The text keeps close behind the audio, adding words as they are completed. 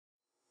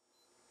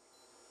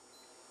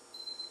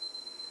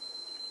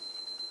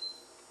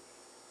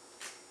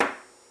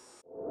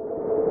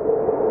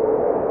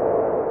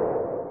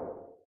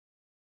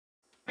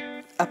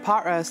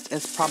pot roast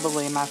is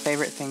probably my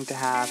favorite thing to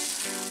have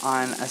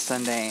on a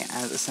Sunday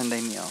as a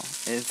Sunday meal.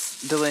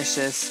 It's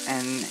delicious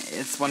and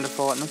it's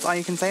wonderful, and that's all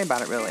you can say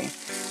about it, really.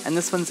 And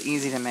this one's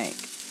easy to make.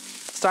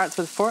 Starts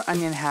with 4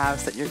 onion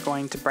halves that you're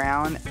going to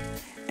brown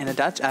in a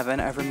Dutch oven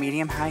over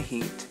medium-high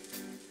heat.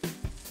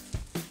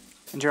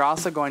 And you're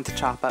also going to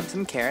chop up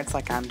some carrots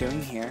like I'm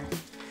doing here.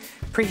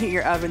 Preheat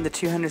your oven to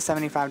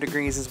 275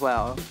 degrees as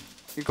well.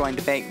 You're going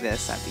to bake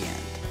this at the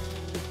end.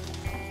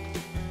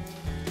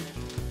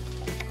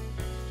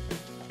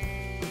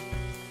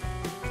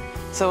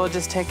 So we'll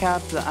just take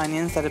out the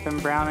onions that have been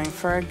browning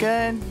for a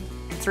good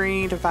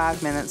 3 to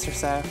 5 minutes or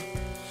so.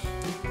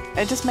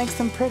 It just makes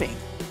them pretty.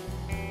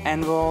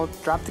 And we'll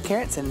drop the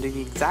carrots in and do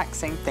the exact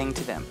same thing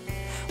to them.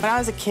 When I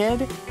was a kid,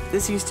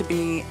 this used to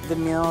be the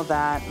meal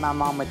that my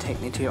mom would take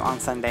me to on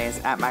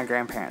Sundays at my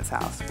grandparents'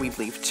 house. We'd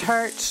leave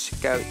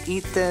church, go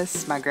eat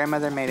this. My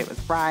grandmother made it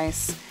with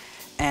rice,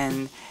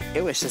 and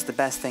it was just the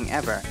best thing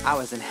ever. I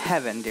was in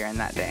heaven during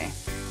that day.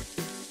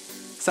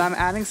 So I'm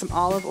adding some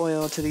olive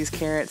oil to these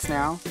carrots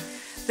now.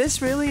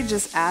 This really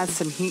just adds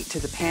some heat to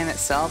the pan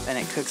itself and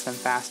it cooks them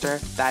faster.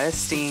 That is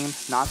steam,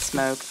 not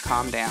smoke.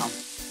 Calm down.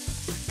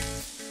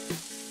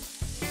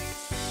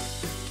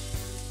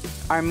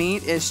 Our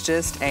meat is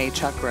just a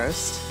chuck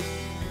roast.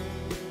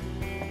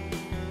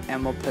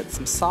 And we'll put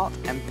some salt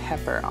and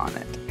pepper on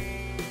it.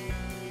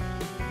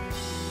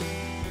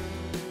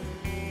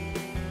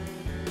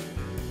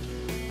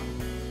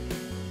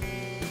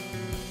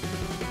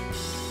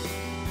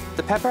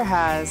 The pepper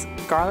has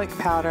garlic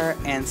powder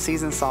and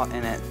seasoned salt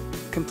in it.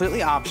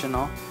 Completely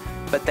optional,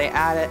 but they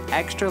add an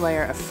extra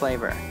layer of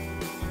flavor.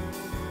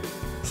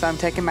 So I'm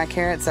taking my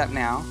carrots up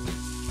now,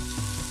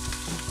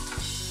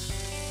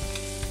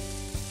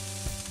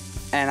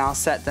 and I'll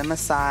set them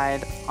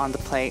aside on the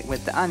plate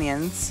with the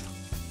onions.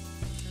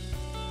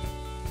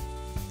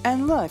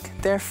 And look,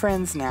 they're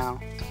friends now.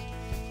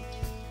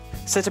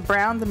 So to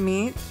brown the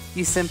meat,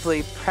 you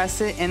simply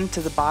press it into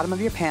the bottom of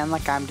your pan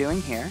like I'm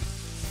doing here.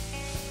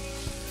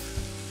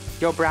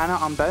 You'll brown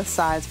it on both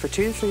sides for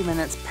 2 to 3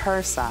 minutes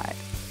per side.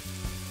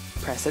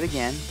 Press it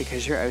again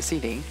because you're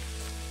OCD.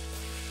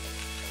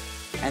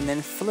 And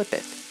then flip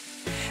it.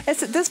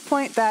 It's at this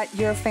point that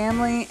your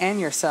family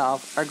and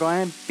yourself are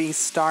going to be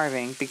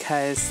starving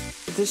because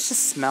this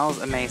just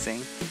smells amazing.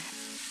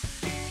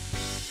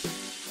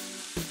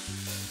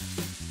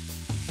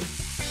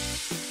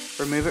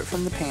 Remove it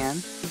from the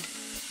pan.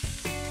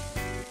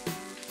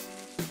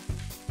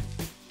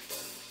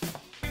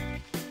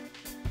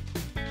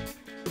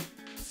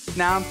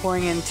 Now I'm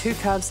pouring in 2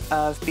 cups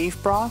of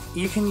beef broth.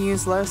 You can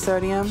use low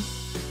sodium,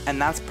 and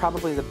that's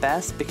probably the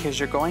best because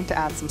you're going to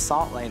add some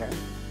salt later.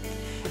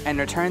 And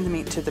return the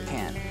meat to the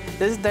pan.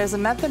 There's a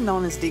method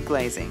known as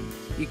deglazing.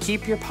 You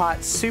keep your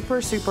pot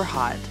super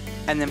hot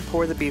and then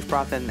pour the beef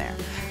broth in there.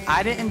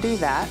 I didn't do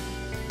that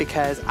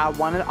because I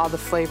wanted all the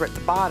flavor at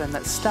the bottom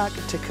that stuck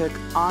to cook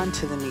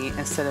onto the meat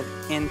instead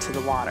of into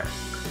the water.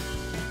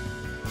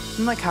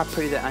 And look how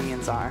pretty the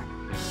onions are.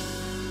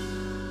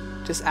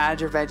 Just add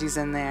your veggies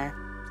in there.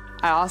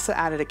 I also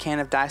added a can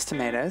of diced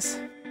tomatoes.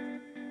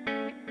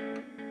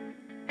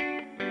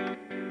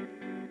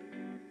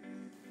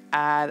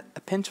 Add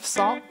a pinch of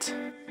salt.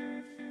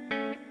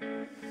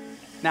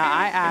 Now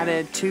I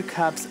added 2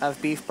 cups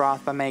of beef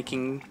broth by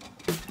making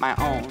my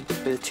own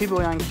with 2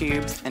 bouillon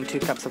cubes and 2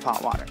 cups of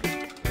hot water.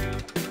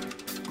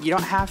 You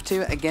don't have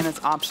to, again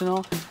it's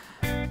optional,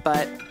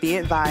 but be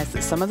advised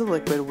that some of the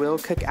liquid will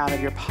cook out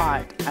of your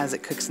pot as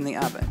it cooks in the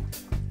oven.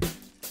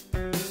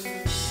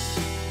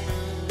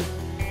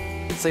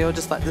 So you'll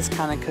just let this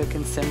kind of cook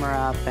and simmer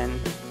up and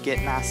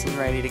get nice and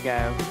ready to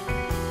go.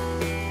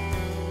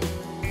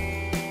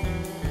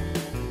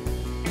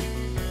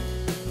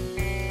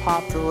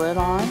 Pop the lid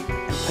on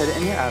and put it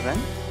in your oven.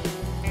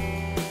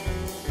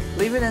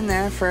 Leave it in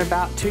there for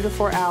about 2 to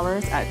 4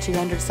 hours at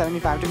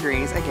 275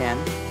 degrees again.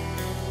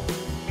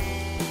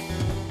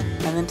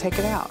 And then take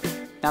it out.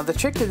 Now the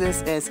trick to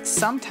this is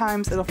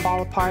sometimes it'll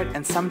fall apart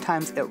and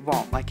sometimes it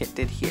won't, like it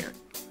did here.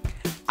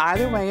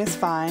 Either way is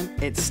fine,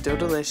 it's still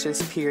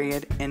delicious,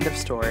 period, end of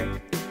story.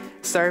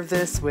 Serve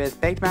this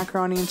with baked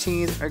macaroni and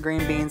cheese or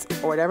green beans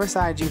or whatever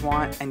side you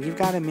want, and you've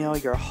got a meal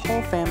your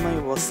whole family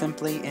will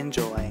simply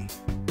enjoy.